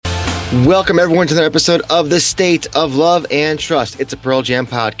Welcome, everyone, to another episode of The State of Love and Trust. It's a Pearl Jam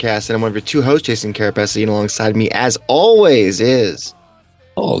podcast, and I'm one of your two hosts, Jason Carapesi, and alongside me, as always, is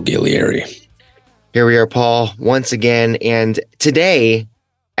Paul Gillieri. Here we are, Paul, once again, and today,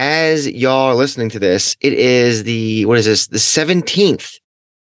 as y'all are listening to this, it is the 17th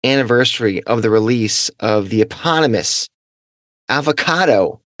anniversary of the release of the eponymous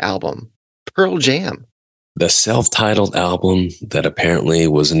Avocado album, Pearl Jam. The self-titled album that apparently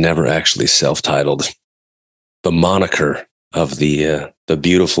was never actually self-titled. The moniker of the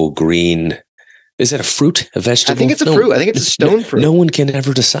beautiful green. Is it a fruit, a vegetable? I think it's a fruit. I think it's a stone fruit. No one can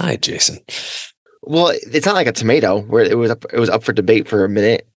ever decide, Jason. Well, it's not like a tomato where it was up for debate for a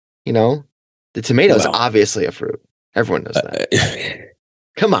minute. You know, the tomato is obviously a fruit. Everyone knows that.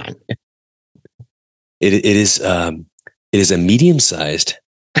 Come on. It is a medium-sized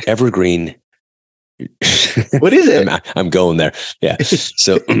evergreen. What is it? I'm going there. Yeah.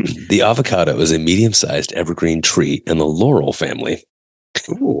 So the avocado is a medium-sized evergreen tree in the laurel family.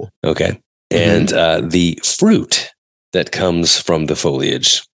 Ooh. Okay. And the fruit that comes from the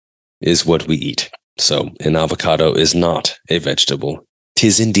foliage is what we eat. So an avocado is not a vegetable.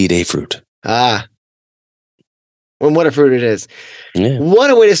 'Tis indeed a fruit. Ah. Well, what a fruit it is. Yeah.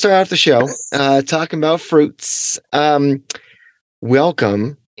 What a way to start off the show. Talking about fruits.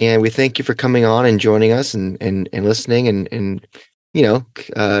 Welcome. And we thank you for coming on and joining us and listening and you know,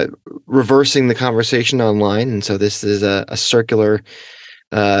 reversing the conversation online. And so this is a circular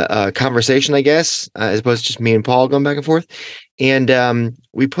conversation, I guess, as opposed to just me and Paul going back and forth. And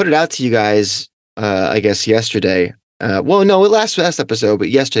we put it out to you guys, I guess, yesterday. Well, no, last episode, but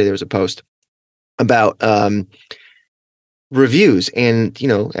yesterday there was a post about reviews and, you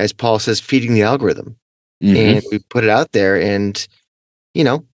know, as Paul says, feeding the algorithm. Mm-hmm. And we put it out there, and you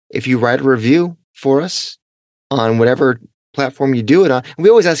know, if you write a review for us on whatever platform you do it on, and we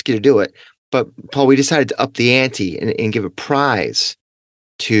always ask you to do it, but Paul, we decided to up the ante and give a prize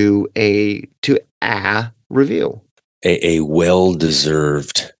to a review. A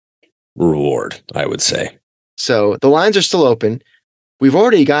well-deserved reward, I would say. So the lines are still open. We've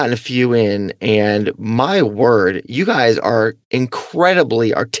already gotten a few in, and my word, you guys are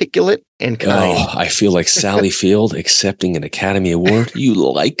incredibly articulate and kind. Oh, I feel like Sally Field accepting an Academy Award. You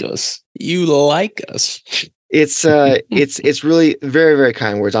like us. You like us. It's really very, very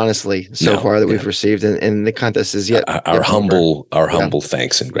kind words, honestly, so far that we've received, and the contest is yet our humble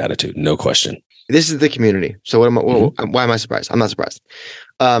thanks and gratitude, no question. This is the community. So why am I surprised? I'm not surprised.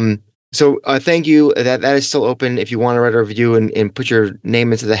 So thank you. That is still open. If you want to write a review and put your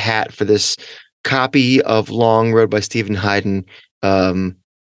name into the hat for this copy of Long Road by Stephen Haydn,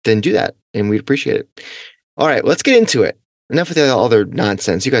 then do that, and we'd appreciate it. All right, let's get into it. Enough with the other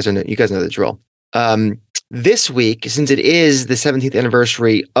nonsense. You guys know the drill. This week, since it is the 17th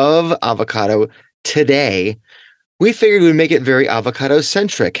anniversary of Avocado today, we figured we'd make it very avocado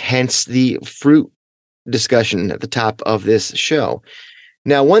centric. Hence the fruit discussion at the top of this show.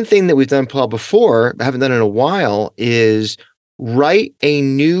 Now, one thing that we've done, Paul, before, I haven't done in a while, is write a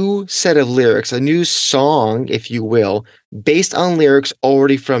new set of lyrics, a new song, if you will, based on lyrics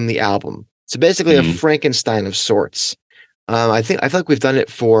already from the album. So basically a Frankenstein of sorts. I feel like we've done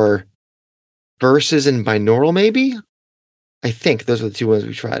it for Verses and Binaural, maybe? I think those are the two ones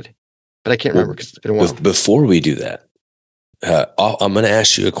we tried. But I can't remember because it's been a while. Before we do that, I'm going to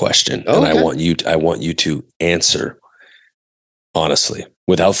ask you a question, and I want you to answer honestly,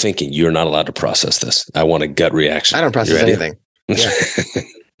 without thinking. You're not allowed to process this. I want a gut reaction. I don't process anything.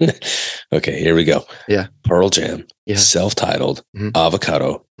 Yeah. Okay, here we go. Yeah. Pearl Jam, self-titled,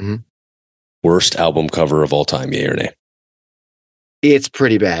 Avocado, worst album cover of all time, yay or nay? It's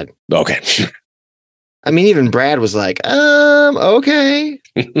pretty bad. Okay. I mean, even Brad was like, okay,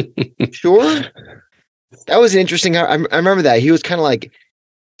 sure. That was interesting. I remember that. He was kind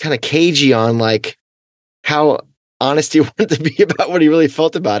of cagey on like how honest he wanted to be about what he really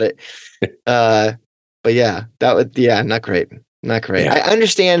felt about it. But yeah, not great. Not great. Yeah. I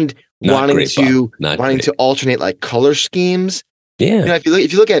understand wanting to alternate like color schemes. Yeah. You know,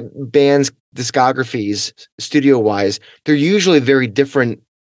 if you look at bands' discographies, studio wise, they're usually very different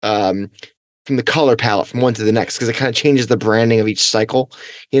from the color palette from one to the next, because it kind of changes the branding of each cycle,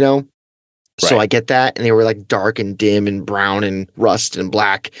 you know? Right. So I get that. And they were like dark and dim and brown and rust and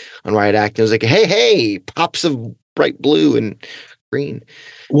black on Riot Act. And it was like, hey, pops of bright blue and green.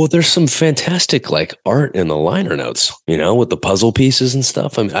 Well, there's some fantastic like art in the liner notes, you know, with the puzzle pieces and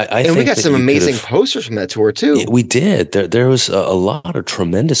stuff. I mean, I think we got some amazing posters from that tour too. Yeah, we did. There was a lot of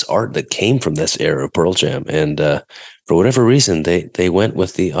tremendous art that came from this era of Pearl Jam, and for whatever reason, they went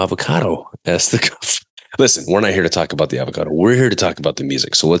with the avocado as the Listen, we're not here to talk about the avocado. We're here to talk about the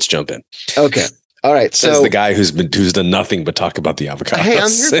music. So let's jump in. Okay. All right. So as the guy who's done nothing but talk about the avocado. Hey,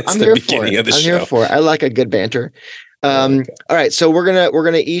 I'm here for it. I'm here for it. I like a good banter. All right. So we're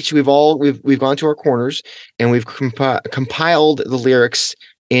gonna each we've gone to our corners and we've compiled the lyrics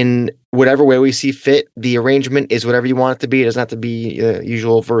in whatever way we see fit. The arrangement is whatever you want it to be. It doesn't have to be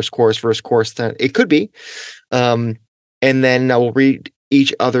usual verse, chorus. Then it could be. And then we'll read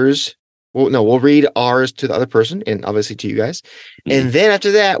each other's. We'll read ours to the other person and obviously to you guys. Mm-hmm. And then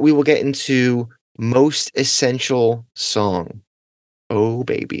after that, we will get into most essential song. Oh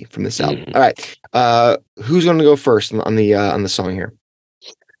baby, from this album. Mm-hmm. All right. Who's going to go first on the song here?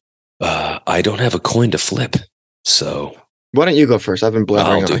 I don't have a coin to flip. So why don't you go first? I've been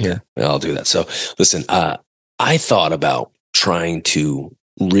blabbering on here. I'll do that. So listen, I thought about trying to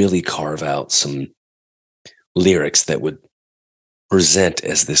really carve out some lyrics that would present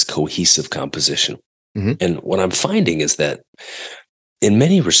as this cohesive composition. Mm-hmm. And what I'm finding is that in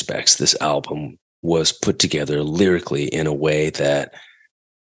many respects, this album was put together lyrically in a way that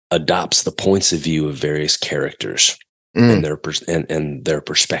adopts the points of view of various characters and their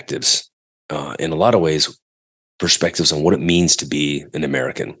perspectives. In a lot of ways, perspectives on what it means to be an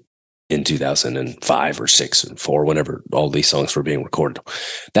American in 2005 or 6 and 4, whenever all these songs were being recorded,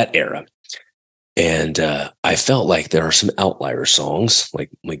 that era. And I felt like there are some outlier songs like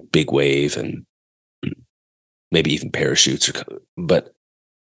Big Wave and maybe even Parachutes, but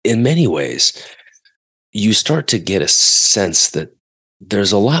in many ways, you start to get a sense that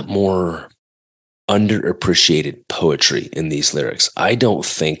there's a lot more underappreciated poetry in these lyrics. I don't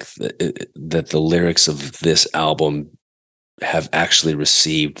think that the lyrics of this album have actually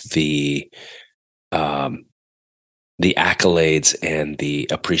received the accolades and the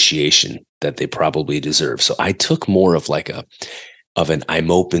appreciation that they probably deserve. So I took more of an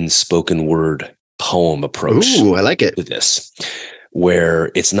I'm open spoken word poem approach. Ooh, I like it. To this,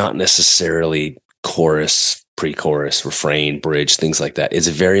 where it's not necessarily chorus, pre-chorus, refrain, bridge, things like that. It's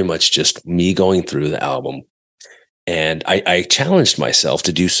very much just me going through the album. And I challenged myself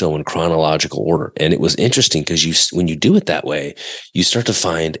to do so in chronological order. And it was interesting because when you do it that way, you start to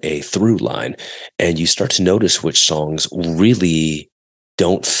find a through line and you start to notice which songs really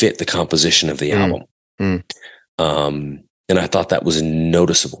don't fit the composition of the album. And I thought that was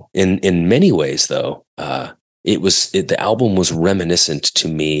noticeable. In many ways, though, the album was reminiscent to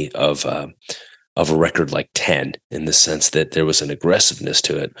me of a record like 10 in the sense that there was an aggressiveness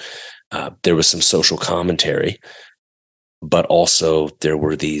to it. There was some social commentary, but also there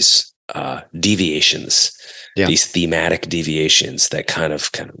were these deviations, these thematic deviations that kind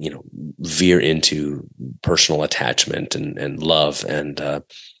of veer into personal attachment and love and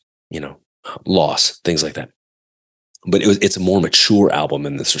loss, things like that. But it's a more mature album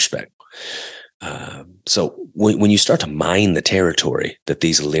in this respect. So when you start to mine the territory that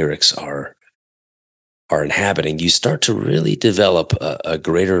these lyrics are inhabiting, you start to really develop a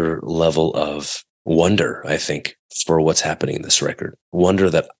greater level of wonder, I think, for what's happening in this record. Wonder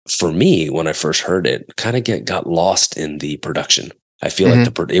that for me, when I first heard it, kind of got lost in the production. I feel like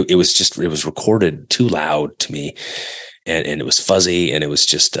it was recorded too loud to me, and it was fuzzy, and it was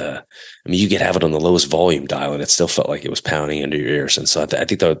just, you could have it on the lowest volume dial, and it still felt like it was pounding into your ears. And so I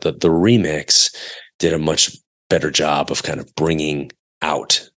think the remix did a much better job of kind of bringing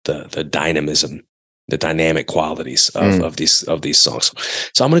out the dynamism, the dynamic qualities of these songs.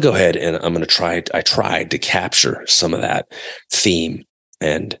 So I'm going to go ahead and I'm going to I tried to capture some of that theme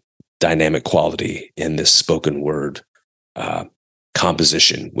and dynamic quality in this spoken word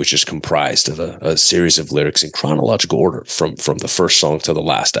composition, which is comprised of a series of lyrics in chronological order from the first song to the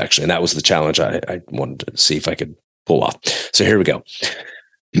last, actually. And that was the challenge I wanted to see if I could pull off. So here we go.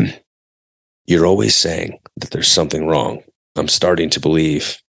 You're always saying that there's something wrong. I'm starting to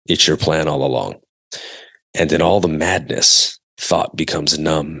believe it's your plan all along. And in all the madness, thought becomes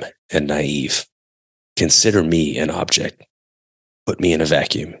numb and naive. Consider me an object. Put me in a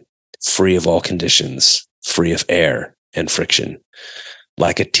vacuum, free of all conditions, free of air and friction.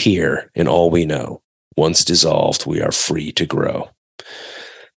 Like a tear in all we know, once dissolved, we are free to grow.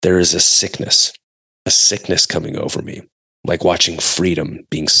 There is a sickness coming over me, like watching freedom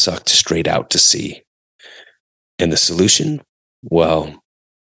being sucked straight out to sea. And the solution? Well,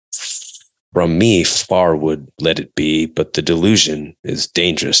 from me, far would let it be, but the delusion is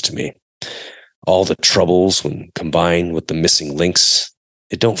dangerous to me. All the troubles, when combined with the missing links,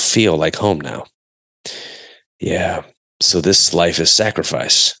 it don't feel like home now. Yeah, so this life is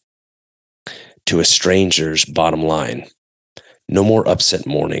sacrifice to a stranger's bottom line. No more upset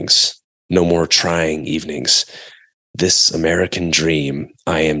mornings, no more trying evenings. This American dream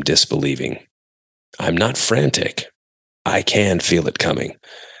I am disbelieving. I'm not frantic. I can feel it coming.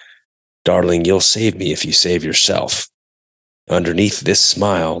 Darling, you'll save me if you save yourself. Underneath this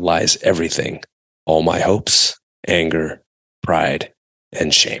smile lies everything, all my hopes, anger, pride,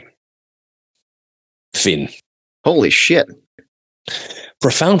 and shame. Fin. Holy shit.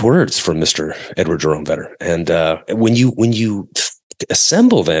 Profound words from Mr. Edward Jerome Vedder. And when you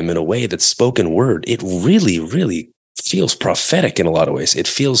assemble them in a way that's spoken word, it really, really feels prophetic in a lot of ways. It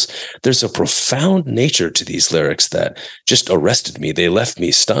feels there's a profound nature to these lyrics that just arrested me. They left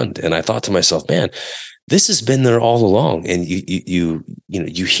me stunned. And I thought to myself, man, this has been there all along. And you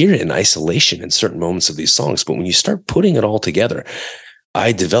hear it in isolation in certain moments of these songs. But when you start putting it all together,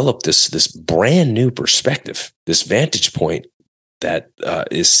 I developed this brand new perspective, this vantage point that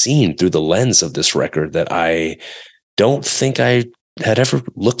is seen through the lens of this record that I don't think I had ever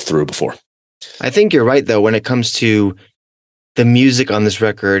looked through before. I think you're right, though, when it comes to the music on this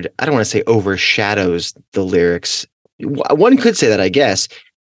record. I don't want to say overshadows the lyrics. One could say that, I guess.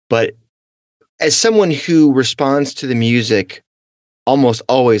 But as someone who responds to the music almost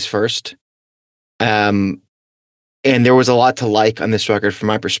always first, and there was a lot to like on this record from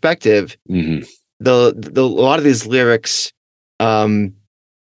my perspective, mm-hmm. a lot of these lyrics, I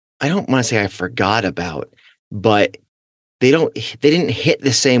don't want to say I forgot about, but they didn't hit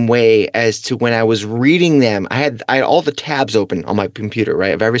the same way as to when I was reading them. I had all the tabs open on my computer,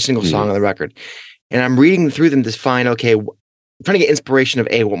 right, of every single song on the record. And I'm reading through them to find, okay, I'm trying to get inspiration of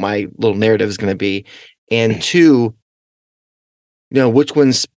A, what my little narrative is going to be, and two, which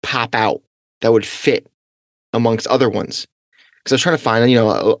ones pop out that would fit amongst other ones. Because I was trying to find,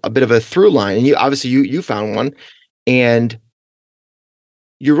 a bit of a through line. And you found one. And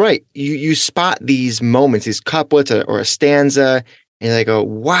you're right. You spot these moments, these couplets or a stanza, and they go,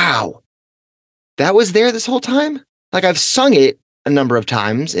 wow, that was there this whole time? Like, I've sung it a number of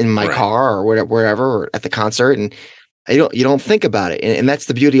times in my car or wherever, or at the concert, and you don't think about it. And that's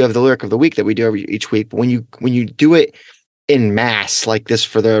the beauty of the lyric of the week that we do each week. But when you do it in mass like this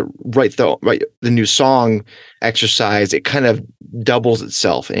for the new song exercise, it kind of doubles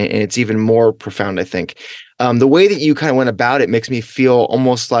itself, and it's even more profound, I think. The way that you kind of went about it makes me feel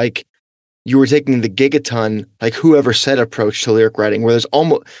almost like you were taking the gigaton, like Whoever Said approach to lyric writing, where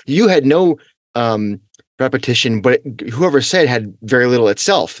you had no repetition, but Whoever Said had very little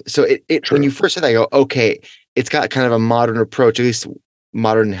itself. So when you first said that, I go, okay, it's got kind of a modern approach, at least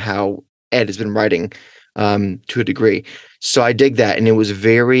modern how Ed has been writing to a degree. So I dig that, and it was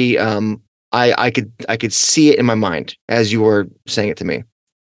very. I could see it in my mind as you were saying it to me.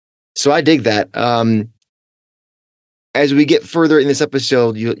 So I dig that. As we get further in this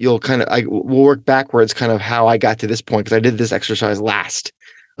episode, you'll kind of we'll work backwards, kind of how I got to this point, because I did this exercise last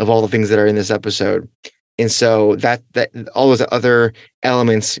of all the things that are in this episode, and so that all those other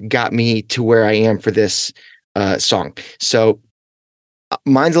elements got me to where I am for this song. So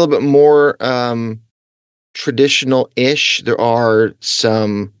mine's a little bit more traditional-ish. There are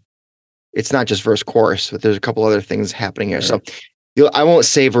some. It's not just verse chorus, but there's a couple other things happening here. Right. So I won't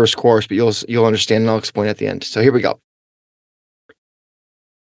say verse chorus, but you'll understand, and I'll explain at the end. So here we go.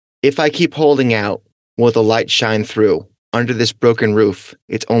 If I keep holding out, will the light shine through? Under this broken roof,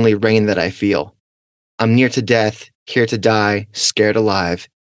 it's only rain that I feel. I'm near to death, here to die, scared alive.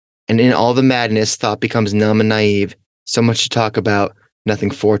 And in all the madness, thought becomes numb and naive. So much to talk about, nothing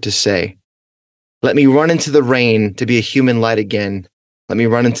for to say. Let me run into the rain to be a human light again. Let me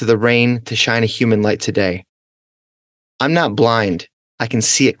run into the rain to shine a human light today. I'm not blind. I can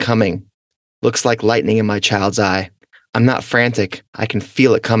see it coming. Looks like lightning in my child's eye. I'm not frantic. I can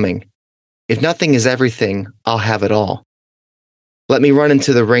feel it coming. If nothing is everything, I'll have it all. Let me run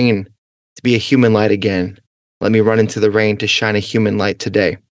into the rain to be a human light again. Let me run into the rain to shine a human light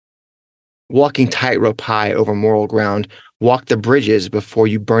today. Walking tightrope high over moral ground, walk the bridges before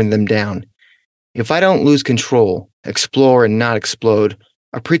you burn them down. If I don't lose control, explore and not explode,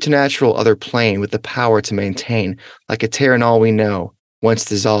 a preternatural other plane with the power to maintain, like a tear in all we know, once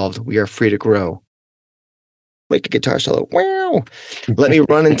dissolved, we are free to grow. Make a guitar solo. Wow. Let me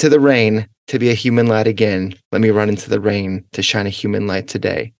run into the rain to be a human light again. Let me run into the rain to shine a human light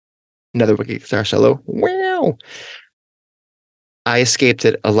today. Another wicked guitar solo. Wow. I escaped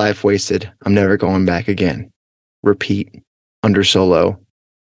it, a life wasted. I'm never going back again. Repeat, under solo,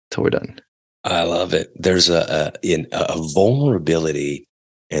 till we're done. I love it. There's a vulnerability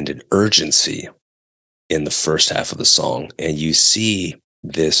and an urgency in the first half of the song, and you see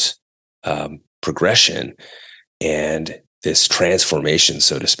this progression and this transformation,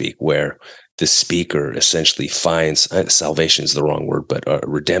 so to speak, where the speaker essentially finds salvation is the wrong word, but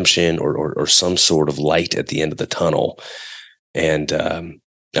redemption or some sort of light at the end of the tunnel. And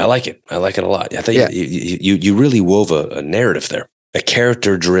I like it. I like it a lot. I think you really wove a narrative there, a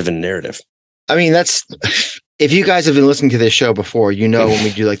character-driven narrative. I mean, if you guys have been listening to this show before, you know when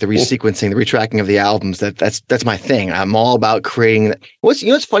we do like the resequencing, the retracking of the albums, that's my thing. I'm all about creating.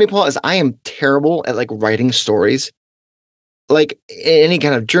 What's funny, Paul, is I am terrible at like writing stories. Like in any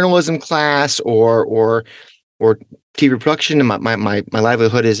kind of journalism class or TV production, and my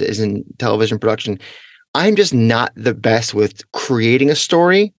livelihood is in television production. I'm just not the best with creating a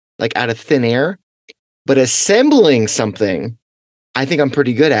story like out of thin air, but assembling something, I think I'm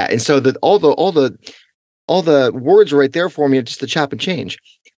pretty good at. And so all the words are right there for me, just to chop and change.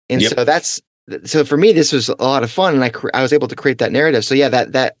 And so for me, this was a lot of fun, and I was able to create that narrative. So yeah,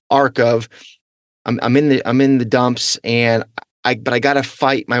 that arc of I'm in the dumps, and I got to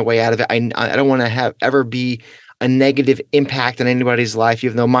fight my way out of it. I don't want to ever be a negative impact on anybody's life,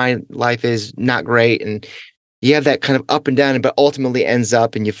 even though my life is not great. And you have that kind of up and down, but ultimately ends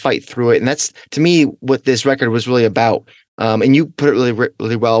up and you fight through it. And that's, to me, what this record was really about. And you put it really,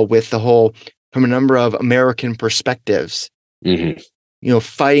 really well with the whole, from a number of American perspectives,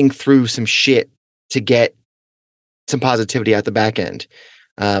 fighting through some shit to get some positivity at the back end.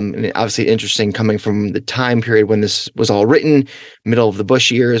 And obviously interesting coming from the time period when this was all written, middle of the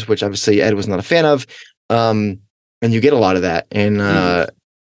Bush years, which obviously Ed was not a fan of. And you get a lot of that. And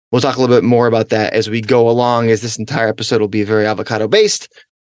we'll talk a little bit more about that as we go along, as this entire episode will be very avocado based.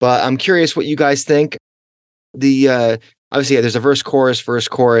 But I'm curious what you guys think. Obviously, there's a verse,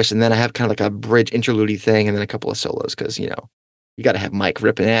 chorus, and then I have kind of like a bridge interlude thing, and then a couple of solos, because you got to have Mike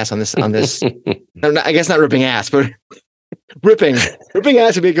ripping ass on this. I guess not ripping ass, but ripping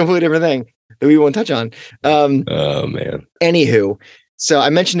ass would be a completely different thing that we won't touch on. Oh man. Anywho, so I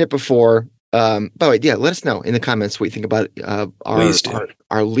mentioned it before. By the way, yeah, let us know in the comments what you think about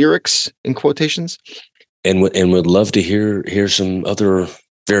our lyrics in quotations, and would love to hear some other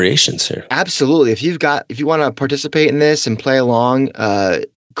variations here. Absolutely. If you want to participate in this and play along,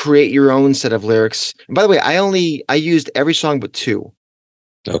 create your own set of lyrics. And by the way, I used every song but two.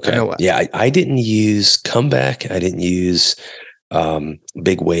 Okay. Yeah, I didn't use Comeback. I didn't use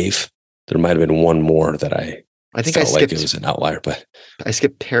Big Wave. There might have been one more that I think I skipped. Like it was an outlier, but I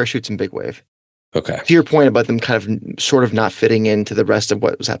skipped Parachutes and Big Wave. Okay. To your point about them kind of sort of not fitting into the rest of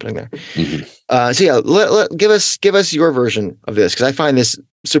what was happening there. Mm-hmm. So yeah, give us your version of this, because I find this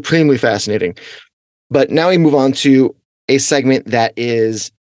supremely fascinating. But now we move on to a segment that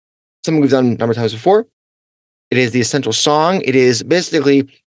is something we've done a number of times before. It is the essential song. It is basically,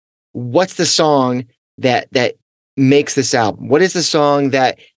 what's the song that makes this album? What is the song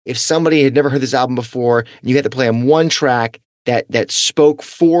that, if somebody had never heard this album before and you had to play them one track that spoke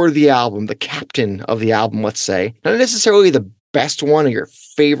for the album, the captain of the album, let's say, not necessarily the best one or your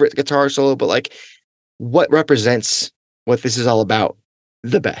favorite guitar solo, but like what represents what this is all about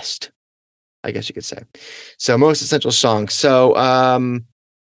the best, I guess you could say. So most essential song. So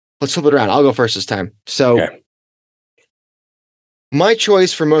let's flip it around. I'll go first this time. So okay. My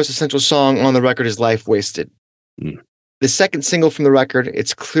choice for most essential song on the record is Life Wasted. The second single from the record,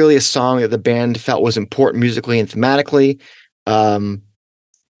 it's clearly a song that the band felt was important musically and thematically.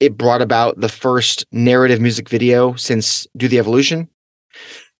 It brought about the first narrative music video since Do the Evolution.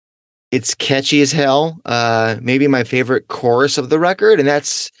 It's catchy as hell. Maybe my favorite chorus of the record, and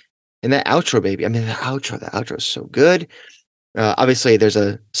that's in that outro, baby. I mean, the outro is so good. Obviously, there's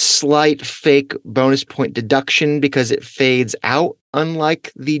a slight fake bonus point deduction because it fades out,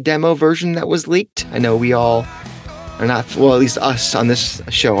 unlike the demo version that was leaked. I know we all are not, well, at least us on this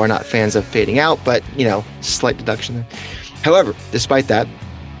show are not fans of fading out, but, slight deduction there. However, despite that,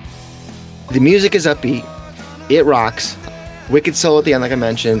 the music is upbeat. It rocks. Wicked solo at the end, like I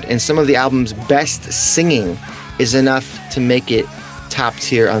mentioned, and some of the album's best singing is enough to make it top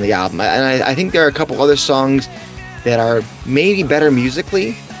tier on the album. And I think there are a couple other songs that are maybe better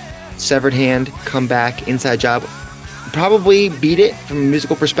musically. Severed Hand, Comeback, Inside Job probably beat it from a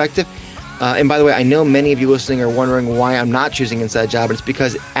musical perspective. And by the way, I know many of you listening are wondering why I'm not choosing Inside Job. It's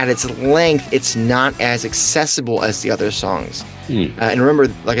because at its length, it's not as accessible as the other songs. And remember,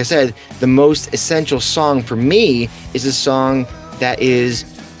 like I said, the most essential song for me is a song that is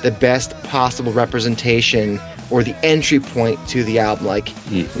the best possible representation or the entry point to the album. Like,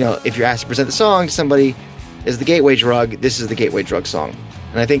 if you're asked to present the song to somebody as the gateway drug, this is the gateway drug song.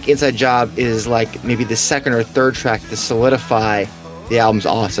 And I think Inside Job is like maybe the second or third track to solidify the album's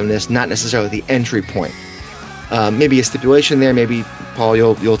awesomeness, not necessarily the entry point. Maybe a stipulation there. Maybe Paul,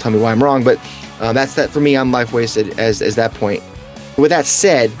 you'll tell me why I'm wrong, but that's that for me. I'm Life Wasted as that point. With that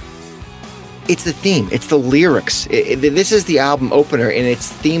said, It's the theme. It's the lyrics. This is the album opener, and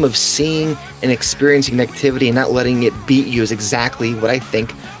its theme of seeing and experiencing negativity and not letting it beat you is exactly what I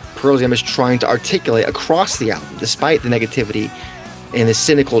think Pearl Jam is trying to articulate across the album, despite the negativity and the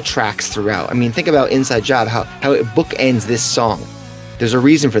cynical tracks throughout. I mean, think about Inside Job, how it bookends this song. There's a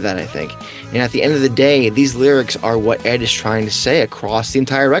reason for that, I think. And at the end of the day, these lyrics are what Ed is trying to say across the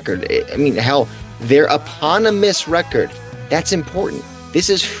entire record. I mean, hell, their eponymous record, that's important. This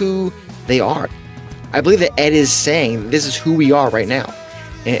is who they are. I believe that Ed is saying this is who we are right now.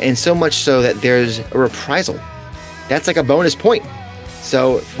 And so much so that there's a reprisal. That's like a bonus point.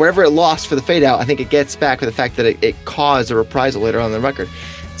 So wherever it lost for the fade out, I think it gets back with the fact that it caused a reprisal later on in the record.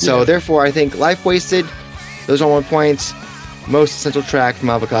 So therefore, I think Life Wasted, those are 1 points. Most essential track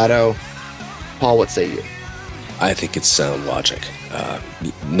from Avocado. Paul, what say you? I think it's sound logic.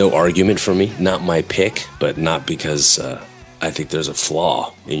 No argument for me. Not my pick, but not because I think there's a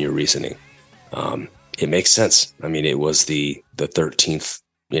flaw in your reasoning. It makes sense. I mean, it was the 13th,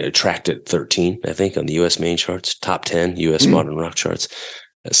 tracked at 13, I think, on the U.S. main charts, top 10 U.S. modern rock charts.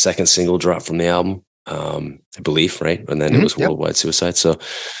 A second single drop from the album, I believe, right? And then it was Worldwide Suicide. So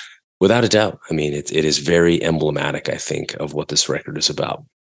without a doubt, I mean, it is very emblematic, I think, of what this record is about.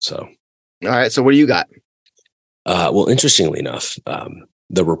 So, all right. So what do you got? Well, interestingly enough,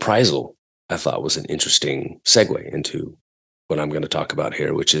 the reprisal I thought was an interesting segue into what I'm going to talk about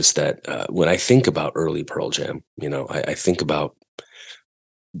here, which is that when I think about early Pearl Jam, I think about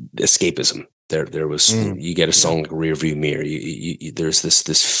escapism. There was you get a song like Rear View Mirror. There's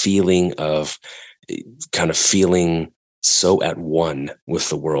this feeling of kind of feeling so at one with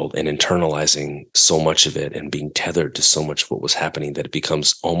the world and internalizing so much of it and being tethered to so much of what was happening that it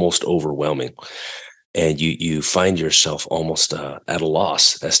becomes almost overwhelming. And you find yourself almost at a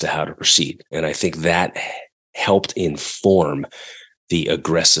loss as to how to proceed. And I think that helped inform the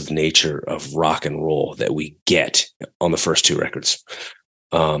aggressive nature of rock and roll that we get on the first two records.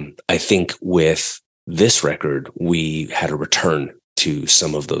 I think with this record, we had a return to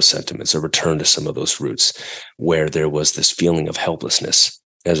some of those sentiments, a return to some of those roots, where there was this feeling of helplessness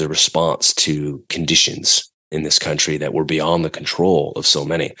as a response to conditions in this country that were beyond the control of so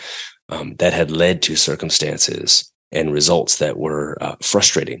many, that had led to circumstances and results that were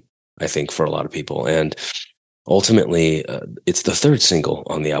frustrating, I think, for a lot of people. And ultimately, it's the third single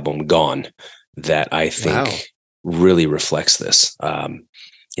on the album, Gone, that I think really reflects this.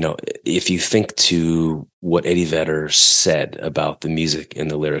 If you think to what Eddie Vedder said about the music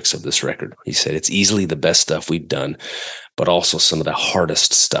and the lyrics of this record, he said, it's easily the best stuff we've done, but also some of the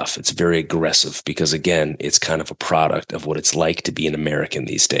hardest stuff. It's very aggressive because, again, it's kind of a product of what it's like to be an American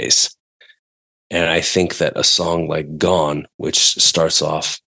these days. And I think that a song like Gone, which starts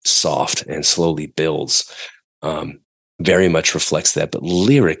off soft and slowly builds, very much reflects that. But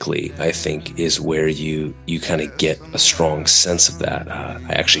lyrically, I think, is where you kind of get a strong sense of that.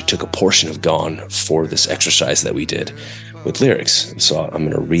 I actually took a portion of Gone for this exercise that we did with lyrics. So I'm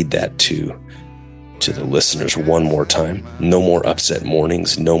going to read that to the listeners one more time. No more upset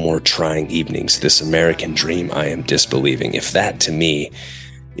mornings, no more trying evenings. This American dream I am disbelieving. If that to me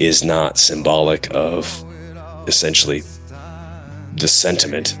is not symbolic of essentially the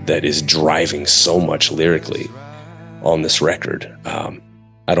sentiment that is driving so much lyrically on this record,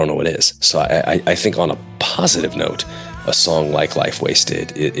 I don't know what is. So I think on a positive note, a song like Life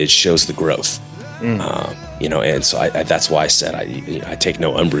Wasted, it shows the growth. And so that's why I said I take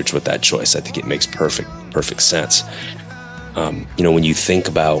no umbrage with that choice. I think it makes perfect sense. When you think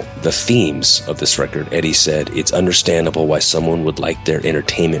about the themes of this record, Eddie said, it's understandable why someone would like their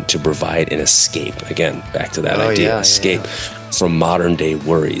entertainment to provide an escape. Again, back to that idea, escape from modern day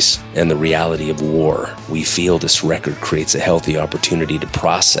worries and the reality of war. We feel this record creates a healthy opportunity to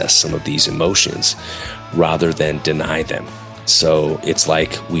process some of these emotions rather than deny them. So it's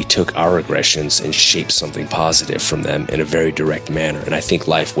like we took our aggressions and shaped something positive from them in a very direct manner. And I think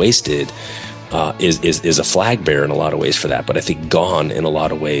Life Wasted is a flag bearer in a lot of ways for that. But I think Gone, in a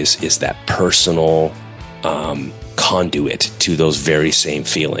lot of ways, is that personal conduit to those very same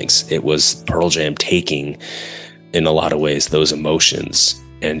feelings. It was Pearl Jam taking, in a lot of ways, those emotions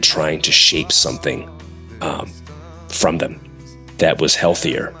and trying to shape something from them that was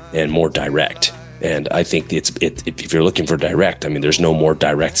healthier and more direct. And I think if you're looking for direct, I mean, there's no more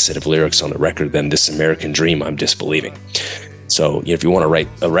direct set of lyrics on the record than This American Dream I'm Disbelieving. So if you want to write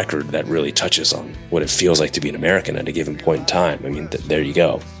a record that really touches on what it feels like to be an American at a given point in time, I mean, there you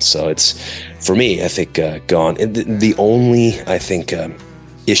go. So it's, for me, I think Gone. And the only, I think,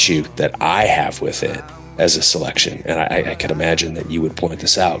 issue that I have with it as a selection, and I could imagine that you would point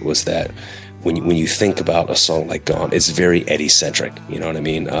this out, was that when you think about a song like Gone, it's very Eddie centric. You know what I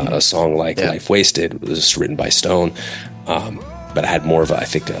mean? A song like Life Wasted was written by Stone, but it had more of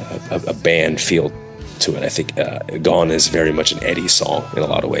a band feel to it. I think Gone is very much an Eddie song in a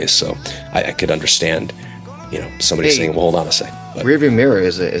lot of ways. So I could understand, somebody saying, well, hold on a sec. Rearview Mirror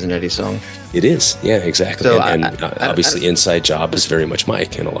is an Eddie song. It is. Yeah, exactly. So obviously Inside Job is very much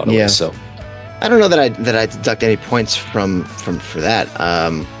Mike in a lot of ways. So I don't know that I deduct any points from for that.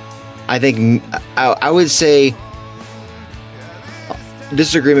 I think I would say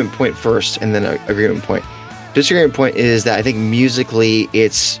disagreement point first and then agreement point. Disagreement point is that I think musically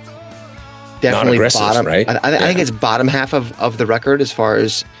it's definitely bottom. Right? I think it's bottom half of the record as far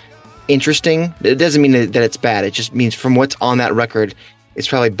as interesting. It doesn't mean that it's bad. It just means from what's on that record, it's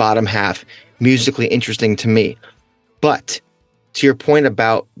probably bottom half musically interesting to me. But to your point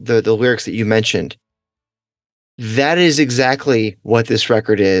about the lyrics that you mentioned, that is exactly what this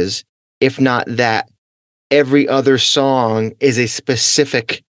record is. If not that, every other song is a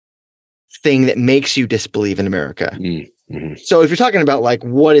specific thing that makes you disbelieve in America. Mm-hmm. So if you're talking about like,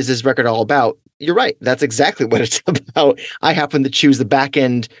 what is this record all about? You're right. That's exactly what it's about. I happen to choose the back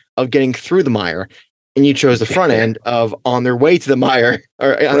end of getting through the mire, and you chose the front end of on their way to the mire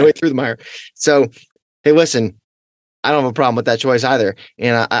or on their way through the mire. So, hey, listen, I don't have a problem with that choice either.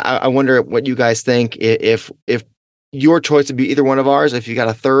 And I wonder what you guys think if your choice would be either one of ours. If you got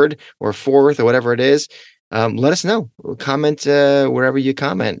a third or a fourth or whatever it is, let us know. Comment wherever you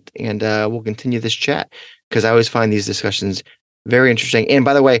comment, and we'll continue this chat because I always find these discussions very interesting. And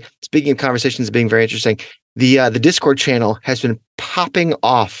by the way, speaking of conversations being very interesting, the Discord channel has been popping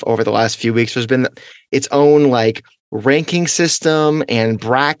off over the last few weeks. There's been its own like ranking system and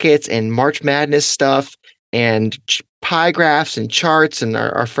brackets and March Madness stuff and pie graphs and charts. And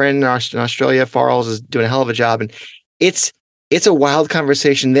our friend in Australia, Farrells, is doing a hell of a job. And it's a wild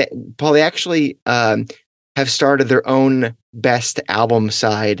conversation that Paul, they actually have started their own best album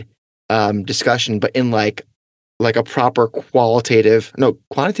side discussion, but in like a proper quantitative. I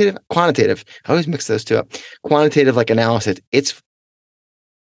always mix those two up. Quantitative like analysis. It's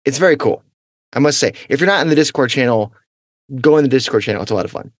very cool. I must say, if you're not in the Discord channel, go in the Discord channel. It's a lot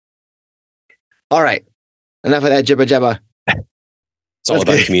of fun. All right. Enough of that jibba jabba. It's all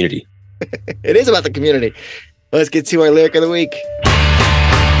about the community. It is about the community. Let's get to our lyric of the week.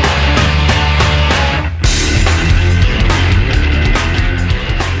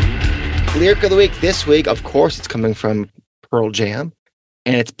 Lyric of the week this week, of course, it's coming from Pearl Jam,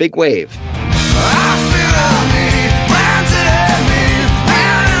 and it's Big Wave.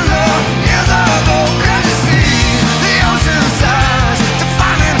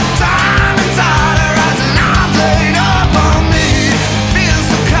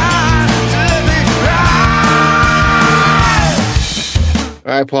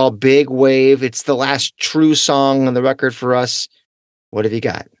 All right, Paul, Big Wave. It's the last true song on the record for us. What have you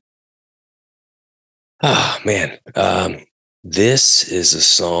got? Oh, man. This is a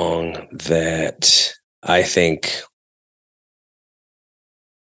song that I think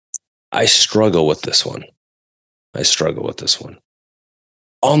I struggle with this one.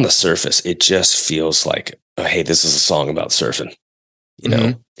 On the surface, it just feels like, oh, hey, this is a song about surfing. You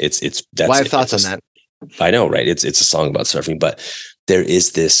know, it's that's. Well, I have thoughts on that. I know, right? It's a song about surfing, but there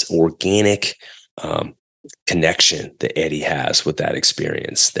is this organic connection that Eddie has with that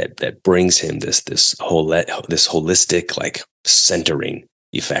experience that brings him this holistic like centering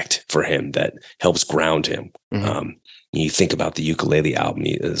effect for him that helps ground him. You think about the Ukulele album,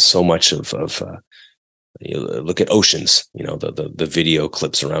 so much of you look at Oceans, the video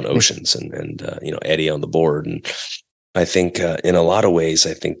clips around Oceans and Eddie on the board. And I think in a lot of ways,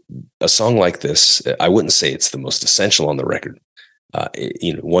 I think a song like this, I wouldn't say it's the most essential on the record.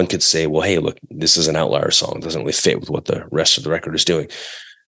 One could say, well, hey, look, this is an outlier song. It doesn't really fit with what the rest of the record is doing.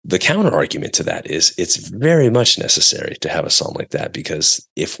 The counter argument to that is it's very much necessary to have a song like that, because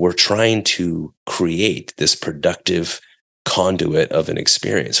if we're trying to create this productive conduit of an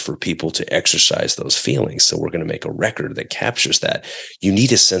experience for people to exercise those feelings, so we're going to make a record that captures that, you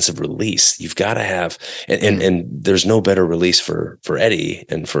need a sense of release. You've got to have, and there's no better release for Eddie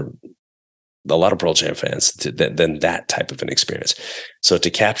and for a lot of Pearl Jam fans than that type of an experience. So to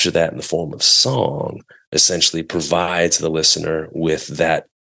capture that in the form of song essentially provides the listener with that,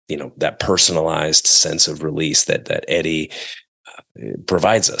 that personalized sense of release that Eddie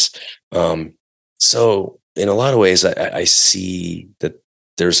provides us. So in a lot of ways, I see that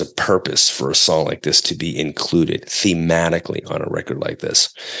there's a purpose for a song like this to be included thematically on a record like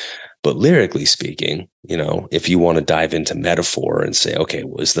this. But lyrically speaking, if you want to dive into metaphor and say, okay,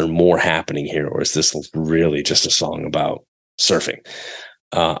 well, is there more happening here? Or is this really just a song about surfing?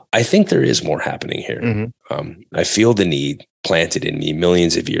 I think there is more happening here. Mm-hmm. I feel the need planted in me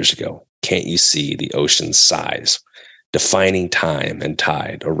millions of years ago. Can't you see the ocean's size, defining time and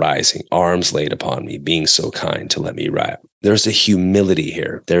tide arising, arms laid upon me, being so kind to let me ride? There's a humility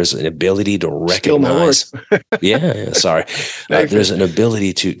here. There's an ability to recognize. Sorry. There's an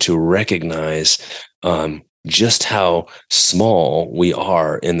ability to recognize just how small we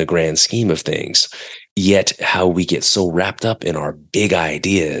are in the grand scheme of things, yet how we get so wrapped up in our big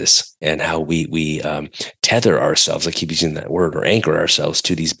ideas and how we tether ourselves, I keep using that word, or anchor ourselves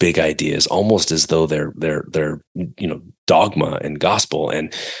to these big ideas, almost as though they're dogma and gospel.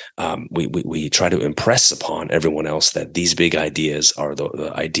 And we try to impress upon everyone else that these big ideas are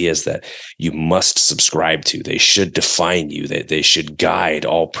the ideas that you must subscribe to. They should define you. They should guide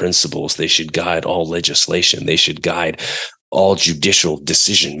all principles. They should guide all legislation. They should guide all judicial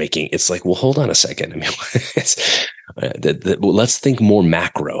decision making. It's like, well, hold on a second. I mean, let's think more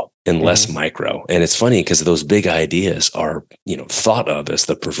macro and less micro. And it's funny because those big ideas are, thought of as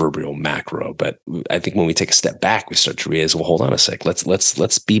the proverbial macro. But I think when we take a step back, we start to realize, well, hold on a sec.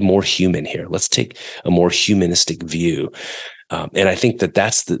 Let's be more human here. Let's take a more humanistic view. And I think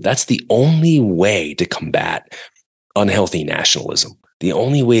that's the only way to combat unhealthy nationalism. The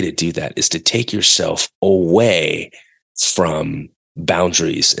only way to do that is to take yourself away from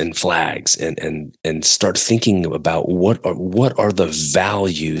boundaries and flags and start thinking about what are the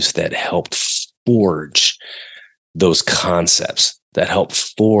values that helped forge those concepts, that help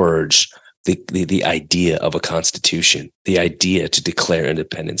forge the idea of a constitution, the idea to declare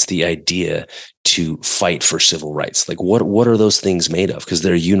independence, the idea to fight for civil rights. Like what are those things made of? Because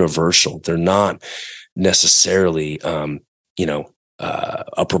they're universal. They're not necessarily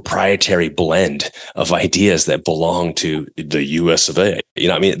a proprietary blend of ideas that belong to the U.S. of A.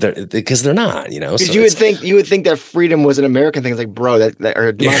 Because they're not. Because so you would think that freedom was an American thing. It's like, bro, that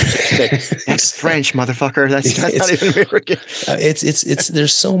or that's French, motherfucker. That's not even American. It's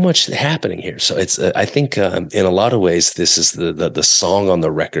there's so much happening here. So it's I think in a lot of ways this is the song on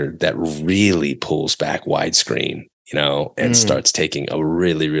the record that really pulls back widescreen, and starts taking a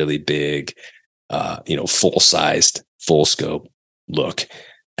really, really big, full-sized, full scope look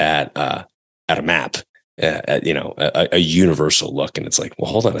at a map, a universal look. And it's like,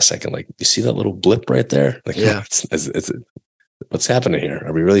 well, hold on a second. Like, you see that little blip right there? Like, yeah, what's happening here?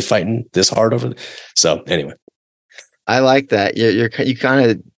 Are we really fighting this hard over? So anyway, I like that. You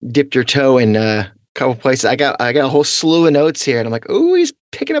kind of dipped your toe in a couple places. I got a whole slew of notes here, and I'm like, oh, he's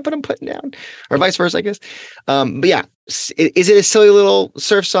picking up what I'm putting down, or vice versa, I guess. But yeah, is it a silly little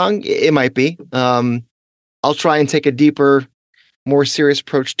surf song? It might be. I'll try and take a deeper, more serious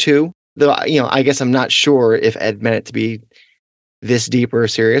approach too. Though, I guess I'm not sure if Ed meant it to be this deep or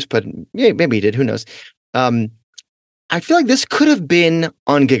serious, but yeah, maybe he did. Who knows? I feel like this could have been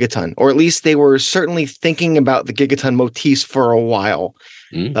on Gigaton, or at least they were certainly thinking about the Gigaton motifs for a while,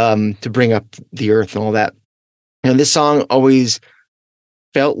 to bring up the earth and all that. And this song always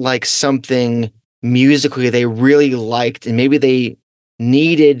felt like something musically they really liked, and maybe they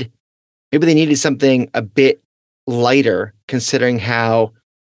needed something a bit lighter, considering how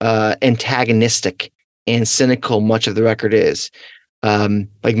antagonistic and cynical much of the record is.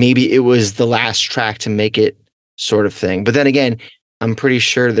 Like maybe it was the last track to make it, sort of thing. But then again, I'm pretty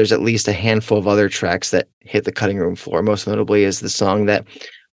sure there's at least a handful of other tracks that hit the cutting room floor. Most notably is the song that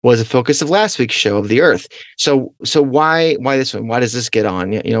was the focus of last week's show, of The Earth. So why this one? Why does this get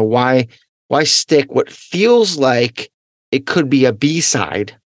on? Why stick what feels like it could be a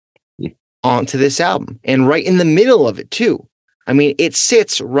B-side onto this album, and right in the middle of it too? I mean, it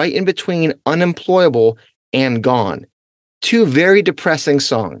sits right in between Unemployable and Gone, two very depressing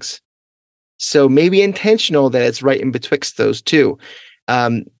songs. So maybe intentional that it's right in betwixt those two.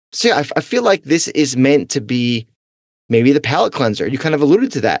 So yeah, I feel like this is meant to be maybe the palate cleanser. You kind of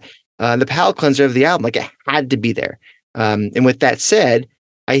alluded to that. The palate cleanser of the album, like it had to be there. And with that said,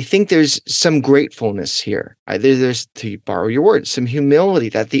 I think there's some gratefulness here. There's, to borrow your words, some humility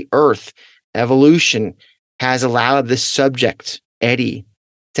that the earth, evolution, has allowed this subject, Eddie,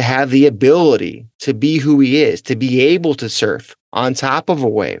 to have the ability to be who he is, to be able to surf on top of a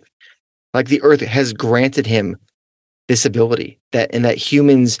wave. Like the earth has granted him this ability, that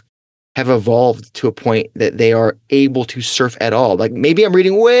humans have evolved to a point that they are able to surf at all. Like maybe I'm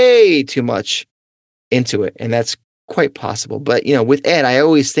reading way too much into it, and that's quite possible. But with Ed, I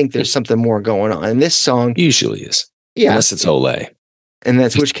always think there's something more going on. And this song usually is. Yeah. Unless it's Olay. And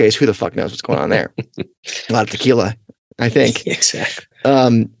that's which case, who the fuck knows what's going on there? A lot of tequila, I think. Exactly.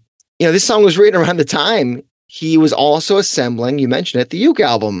 This song was written around the time he was also assembling, you mentioned it, the Uke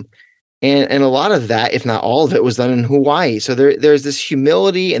album. And a lot of that, if not all of it, was done in Hawaii. So there's this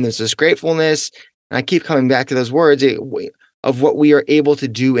humility and there's this gratefulness. And I keep coming back to those words of what we are able to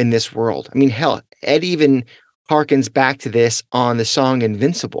do in this world. I mean, hell, Ed even harkens back to this on the song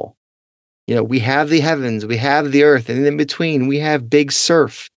Invincible. We have the heavens, we have the earth, and in between we have Big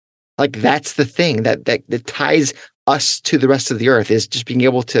Surf. Like, that's the thing that ties us to the rest of the earth, is just being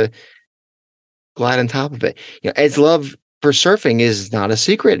able to glide on top of it. Ed's love for surfing is not a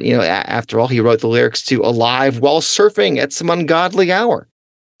secret. After all, he wrote the lyrics to Alive while surfing at some ungodly hour.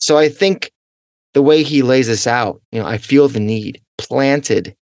 So I think the way he lays this out, I feel the need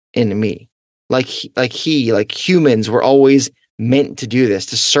planted in me. Like humans were always meant to do this.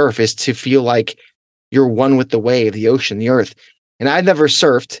 To surf is to feel like you're one with the wave, the ocean, the earth. And I've never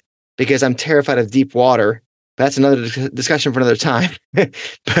surfed because I'm terrified of deep water. That's another discussion for another time.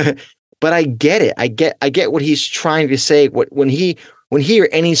 But I get it. I get what he's trying to say. When he or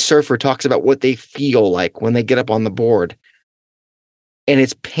any surfer talks about what they feel like when they get up on the board, and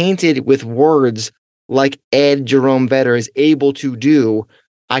it's painted with words like Ed Jerome Vedder is able to do,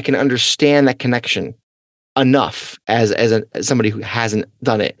 I can understand that connection enough as somebody who hasn't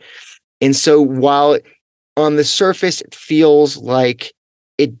done it. And so while on the surface it feels like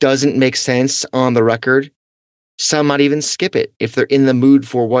it doesn't make sense on the record, some might even skip it if they're in the mood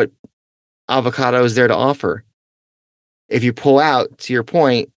for what Avocado is there to offer. If you pull out, to your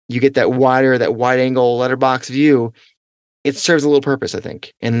point, you get that wide angle letterbox view. It serves a little purpose, I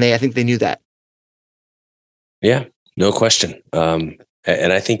think. And I think they knew that. Yeah, no question.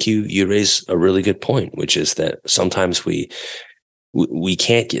 And I think you raise a really good point, which is that sometimes we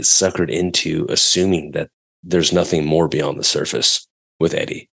can't get suckered into assuming that there's nothing more beyond the surface with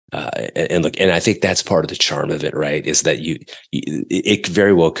Eddie. And I think that's part of the charm of it, right? Is that it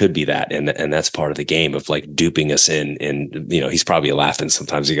very well could be that, and that's part of the game of like duping us in. And he's probably laughing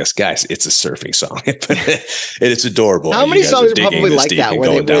sometimes. He goes, "Guys, it's a surfing song, and it's adorable." How many songs are probably like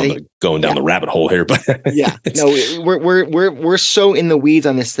that? Going down the rabbit hole here, but yeah, no, we're so in the weeds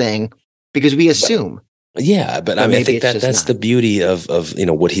on this thing because we assume. But I mean, I think that's the beauty of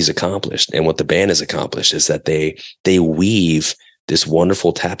what he's accomplished and what the band has accomplished is that they weave this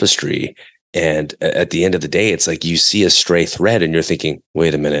wonderful tapestry. And at the end of the day, it's like you see a stray thread and you're thinking,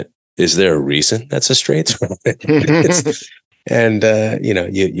 wait a minute, is there a reason that's a stray thread? And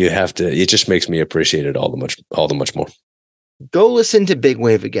you have to, it just makes me appreciate it all the much more. Go listen to Big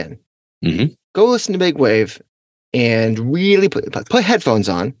Wave again. Mm-hmm. Go listen to Big Wave and really put headphones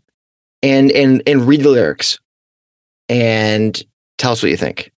on and read the lyrics and tell us what you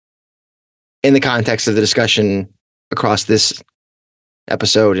think in the context of the discussion across this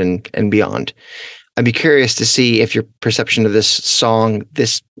episode and beyond. I'd be curious to see if your perception of this song,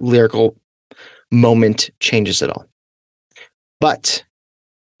 this lyrical moment, changes at all. But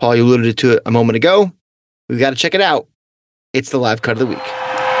Paul, you alluded to it a moment ago. We've got to check it out. It's the live cut of the week.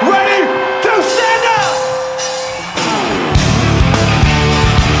 Ready to stand up!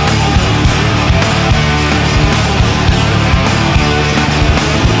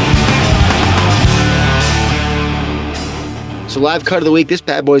 So live cut of the week, this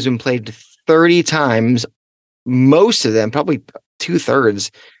bad boy's been played 30 times. Most of them, probably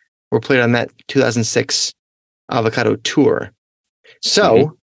 2/3, were played on that 2006 Avocado tour.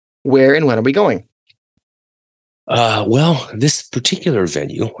 So where and when are we going? Well, this particular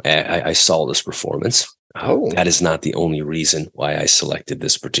venue, I saw this performance. That is not the only reason why I selected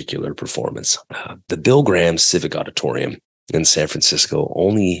this particular performance. The Bill Graham Civic Auditorium in San Francisco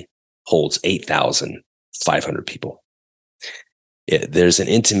only holds 8,500 people. There's an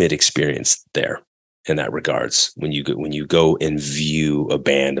intimate experience there in that regards when you go and view a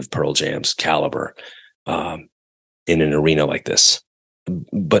band of Pearl Jam's caliber in an arena like this.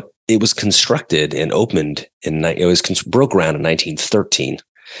 But it was constructed and opened broke ground in 1913,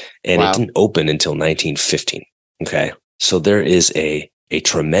 and it didn't open until 1915. Okay, so there is a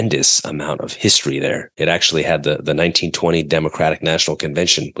tremendous amount of history there. It actually had the 1920 Democratic National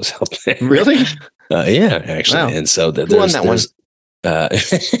Convention was held there. Really? Yeah, actually. Wow. And so who won that one?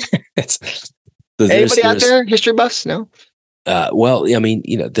 Anybody out there? History buffs? No. Well, I mean,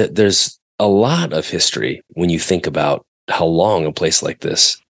 there's a lot of history when you think about how long a place like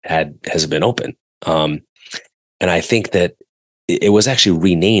this has been open. And I think that it was actually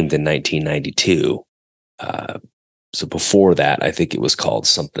renamed in 1992. So before that, I think it was called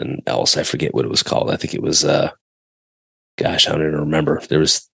something else. I forget what it was called. I think it was, I don't even remember.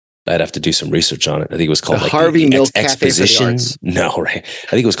 I'd have to do some research on it. I think it was called Harvey Milk Exposition. No, right. I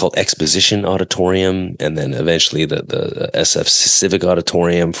think it was called Exposition Auditorium, and then eventually the SF Civic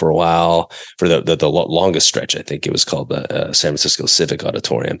Auditorium for a while. For the longest stretch, I think it was called the San Francisco Civic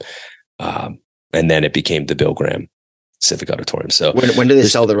Auditorium. And then it became the Bill Graham Civic Auditorium. So when did they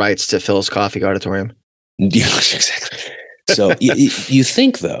sell the rights to Phil's Coffee Auditorium? Exactly. So you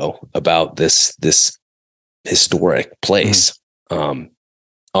think though about this historic place on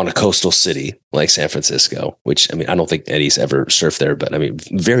a coastal city like San Francisco, which I mean I don't think Eddie's ever surfed there, but I mean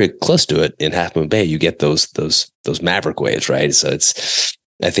very close to it in Half Moon Bay, you get those maverick waves, right? So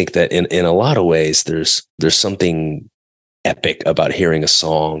I think that in a lot of ways there's something epic about hearing a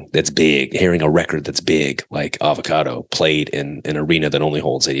song that's big, hearing a record that's big, like Avocado, played in an arena that only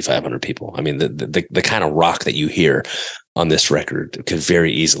holds 8,500 people. I mean, the kind of rock that you hear on this record could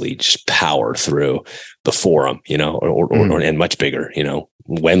very easily just power through the Forum, or and much bigger,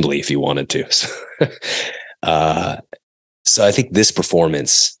 Wembley if you wanted to. So I think this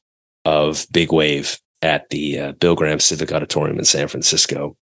performance of Big Wave at the Bill Graham Civic Auditorium in San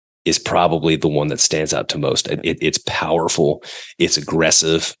Francisco is probably the one that stands out to most. It's powerful, it's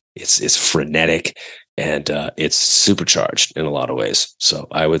aggressive, it's frenetic, and it's supercharged in a lot of ways. So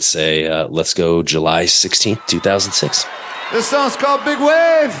I would say let's go July 16th, 2006. This song's called Big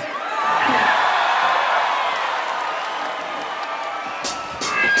Wave.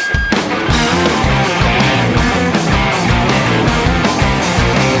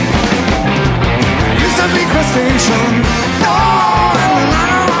 Used to be crustacean.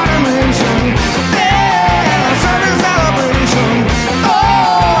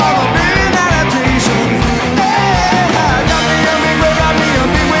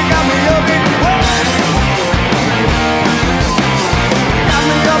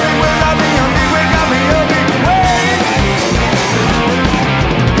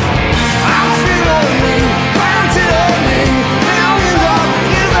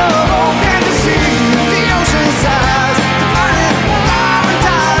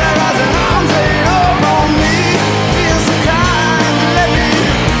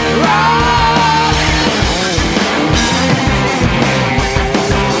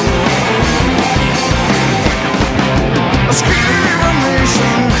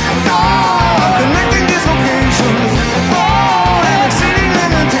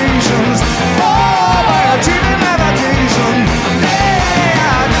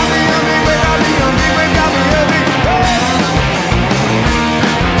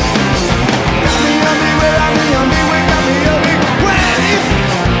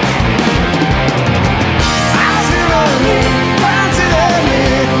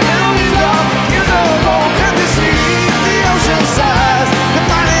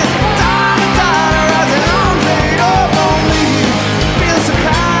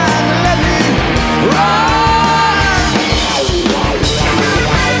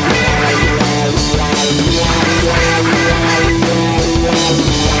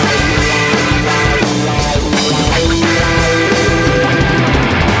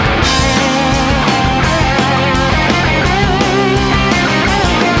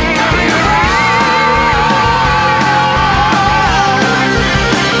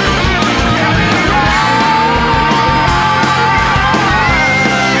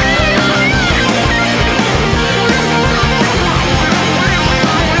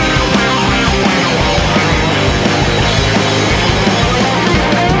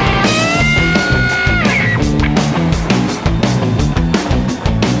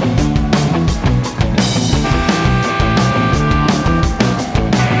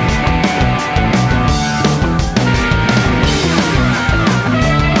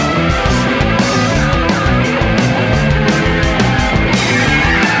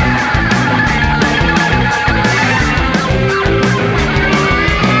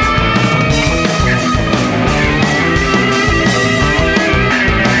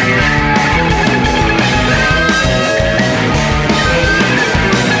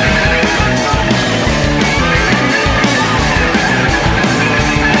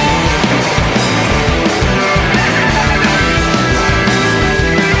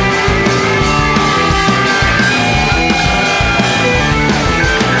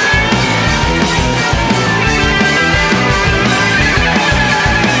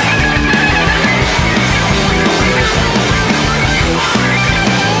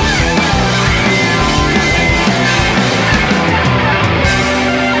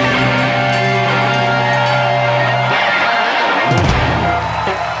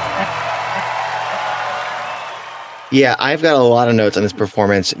 Yeah, I've got a lot of notes on this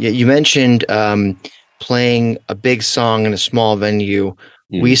performance. You mentioned playing a big song in a small venue.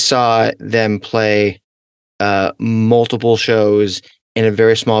 Mm. We saw them play multiple shows in a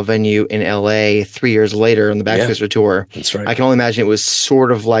very small venue in LA 3 years later on the Back Twister tour. That's right. I can only imagine it was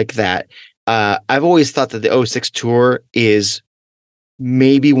sort of like that. I've always thought that the 06 tour is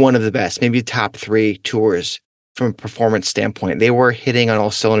maybe one of the best, maybe top 3 tours from a performance standpoint. They were hitting on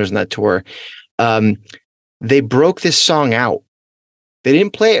all cylinders in that tour. They broke this song out. They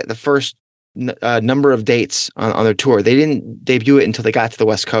didn't play it the first number of dates on their tour. They didn't debut it until they got to the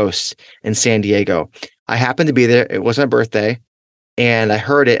West Coast in San Diego. I happened to be there. It was my birthday, and I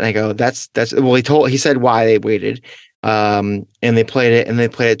heard it, and I go, "That's." Well, he said why they waited, and they played it, and they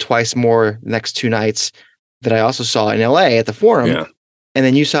played it twice more the next 2 nights that I also saw in LA at the Forum, and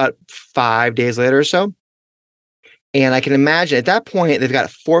then you saw it 5 days later or so. And I can imagine at that point, they've got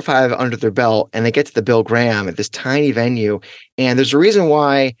 4 or 5 under their belt, and they get to the Bill Graham at this tiny venue. And there's a reason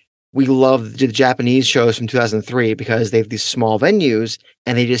why we love the Japanese shows from 2003, because they have these small venues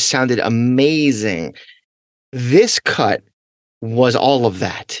and they just sounded amazing. This cut was all of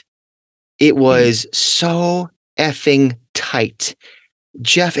that. It was so effing tight.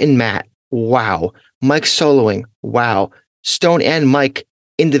 Jeff and Matt, wow. Mike soloing, wow. Stone and Mike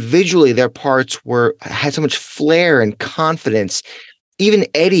individually, their parts had so much flair and confidence. Even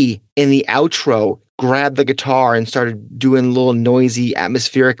Eddie in the outro grabbed the guitar and started doing little noisy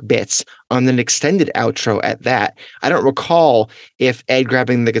atmospheric bits on an extended outro at that. I don't recall if Ed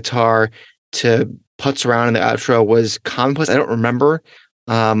grabbing the guitar to putz around in the outro was commonplace. I don't remember.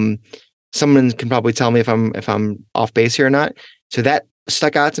 Someone can probably tell me if I'm off base here or not. So that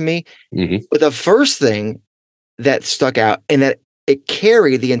stuck out to me. Mm-hmm. But the first thing that stuck out and that it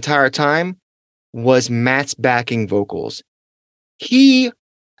carried the entire time was Matt's backing vocals. He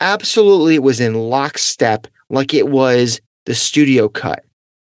absolutely was in lockstep, like it was the studio cut.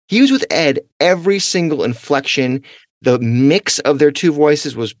 He was with Ed every single inflection. The mix of their 2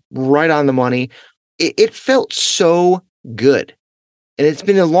 voices was right on the money. It felt so good. And it's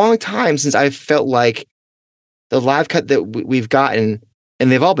been a long time since I've felt like the live cut that we've gotten,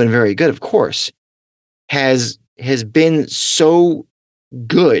 and they've all been very good, of course, has been so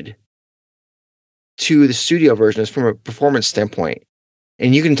good to the studio versions from a performance standpoint.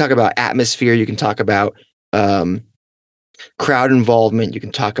 And you can talk about atmosphere, you can talk about crowd involvement, you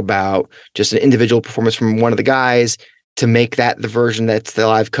can talk about just an individual performance from one of the guys to make that the version that's the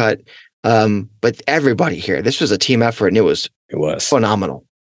live cut. But everybody here, this was a team effort, and it was phenomenal.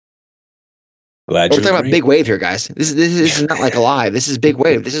 We're talking about Big Wave here, guys. This is not like a live. This is Big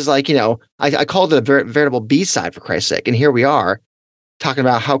Wave. This is like, I called it a veritable B-side, for Christ's sake. And here we are talking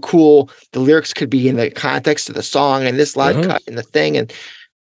about how cool the lyrics could be in the context of the song and this live cut and the thing. And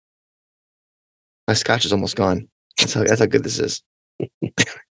my scotch is almost gone. That's how good this is.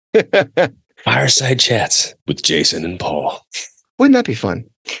 Fireside chats with Jason and Paul. Wouldn't that be fun?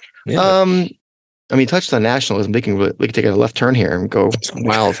 Yeah. You touched on nationalism. We can take a left turn here and go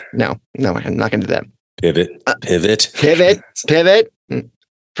wild. No, I'm not going to do that. Pivot.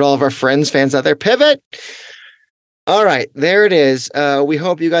 For all of our fans out there, pivot. All right, there it is. We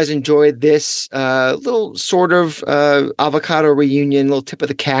hope you guys enjoyed this little sort of avocado reunion, little tip of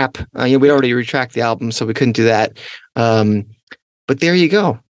the cap. We already retracked the album, so we couldn't do that. But there you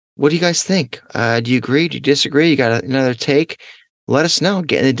go. What do you guys think? Do you agree? Do you disagree? You got another take? Let us know.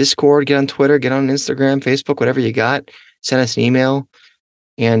 Get in the Discord, get on Twitter, get on Instagram, Facebook, whatever you got. Send us an email.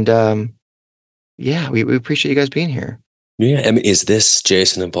 And we appreciate you guys being here. Yeah. Is this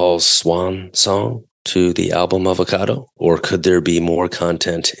Jason and Paul's swan song to the album Avocado? Or could there be more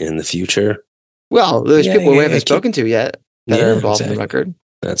content in the future? Well, there's people we haven't spoken to yet that are involved in the record.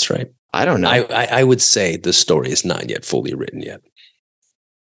 That's right. I don't know. I would say the story is not yet fully written yet.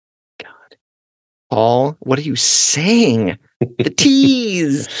 God. Paul, what are you saying? The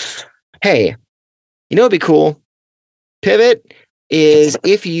tease. Hey, what'd be cool? Pivot is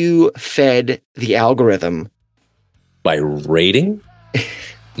if you fed the algorithm by rating,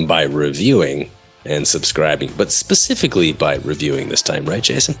 by reviewing, and subscribing, but specifically by reviewing this time, right,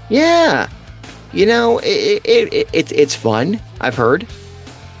 Jason? Yeah. It's fun. I've heard.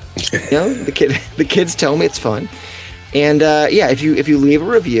 The kids tell me it's fun. And if you leave a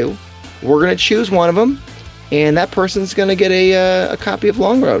review, we're gonna choose one of them. And that person's going to get a copy of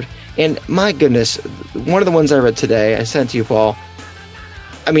Long Road. And my goodness, one of the ones I read today, I sent to you, Paul.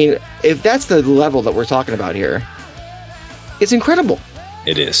 If that's the level that we're talking about here, it's incredible.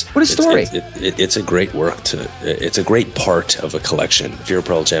 It is. What a story. It's a great it's a great part of a collection. If you're a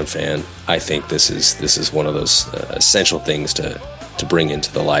Pearl Jam fan, I think this is one of those essential things to bring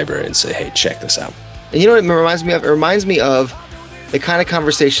into the library and say, hey, check this out. And you know what it reminds me of? It reminds me of the kind of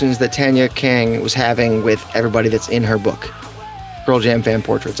conversations that Tanya Kang was having with everybody that's in her book, Pearl Jam Fan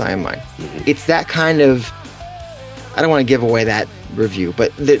Portraits, I Am Mine. Mm-hmm. It's that kind of, I don't want to give away that review,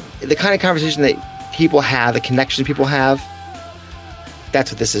 but the kind of conversation that people have, the connection people have,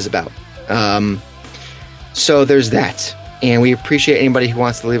 that's what this is about. So there's that. And we appreciate anybody who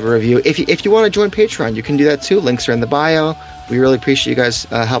wants to leave a review. If you want to join Patreon, you can do that too. Links are in the bio. We really appreciate you guys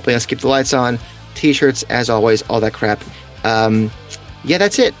helping us keep the lights on. T-shirts, as always, all that crap. Yeah,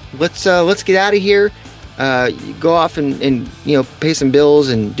 that's it. Let's get out of here. Go off and pay some bills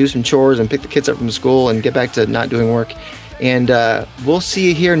and do some chores and pick the kids up from school and get back to not doing work. And we'll see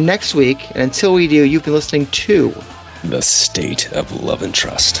you here next week. And until we do, you've been listening to The State of Love and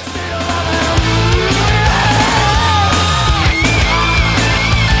Trust.